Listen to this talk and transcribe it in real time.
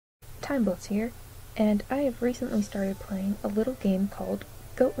TimeBoats here, and I have recently started playing a little game called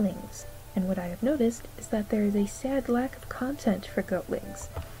Goatlings, and what I have noticed is that there is a sad lack of content for Goatlings.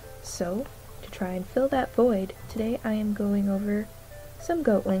 So, to try and fill that void, today I am going over some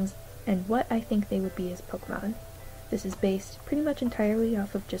Goatlings and what I think they would be as Pokemon. This is based pretty much entirely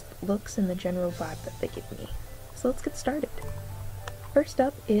off of just looks and the general vibe that they give me. So let's get started. First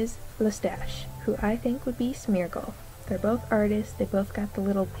up is Lestache, who I think would be Smeargle. They're both artists, they both got the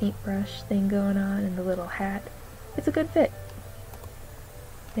little paintbrush thing going on and the little hat. It's a good fit.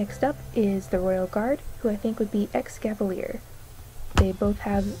 Next up is the Royal Guard, who I think would be Escavalier. They both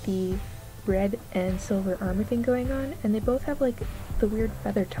have the red and silver armor thing going on, and they both have like the weird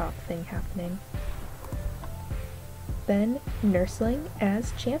feather top thing happening. Then Nursling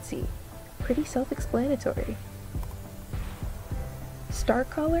as Chansey. Pretty self-explanatory.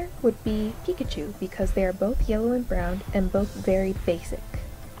 Starcaller would be Pikachu because they are both yellow and brown and both very basic.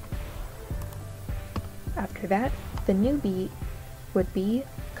 After that, the newbie would be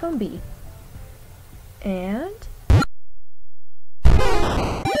Combee. And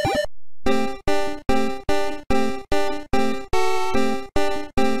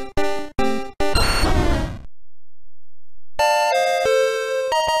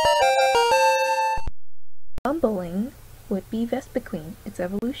Bumbling would be Vespiquen, its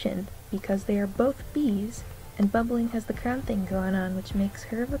evolution, because they are both bees, and Bumbling has the crown thing going on, which makes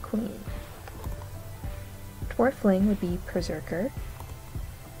her a queen. Dwarfling would be Berserker.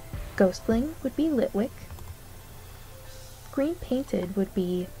 Ghostling would be Litwick. Green Painted would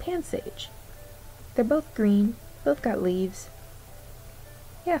be Pansage. They're both green, both got leaves.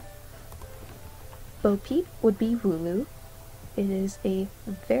 Yeah. Bo Peep would be Wooloo. It is a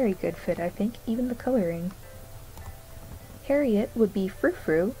very good fit, I think, even the coloring. Harriet would be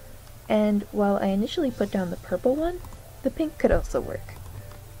Frou-Frou, and while I initially put down the purple one, the pink could also work.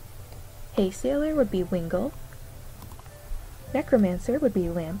 Hay Sailor would be Wingull. Necromancer would be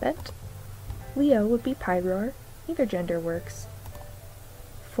Lambent. Leo would be Pyroar, either gender works.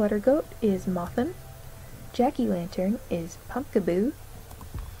 Fluttergoat is Mothim. Jack-o'-lantern is Pumpkaboo.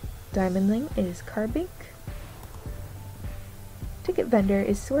 Diamondling is Carbink. Ticket Vendor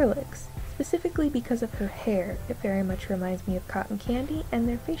is Swirlix. Specifically because of her hair, it very much reminds me of cotton candy, and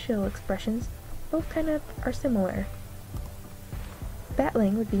their facial expressions both kind of are similar.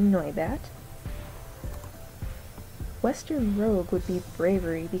 Batling would be Noibat. Western Rogue would be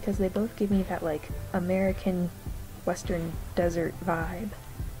Bravery because they both give me that like American Western desert vibe.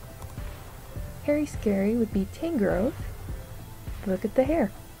 Hairy Scary would be Tangrowth. Look at the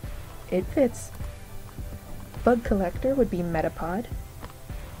hair. It fits. Bug Collector would be Metapod.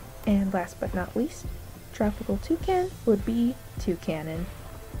 And last but not least, Tropical Toucan would be Toucanon.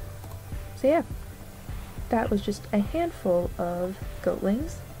 So yeah, that was just a handful of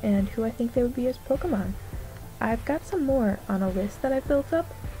Goatlings and who I think they would be as Pokemon. I've got some more on a list that I've built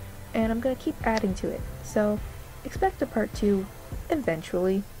up, and I'm going to keep adding to it, so expect a part 2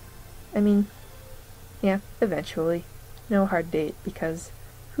 eventually. I mean, yeah, eventually. No hard date, because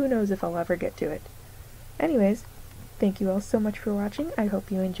who knows if I'll ever get to it. Anyways, thank you all so much for watching. I hope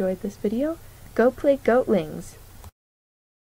you enjoyed this video. Go play Goatlings!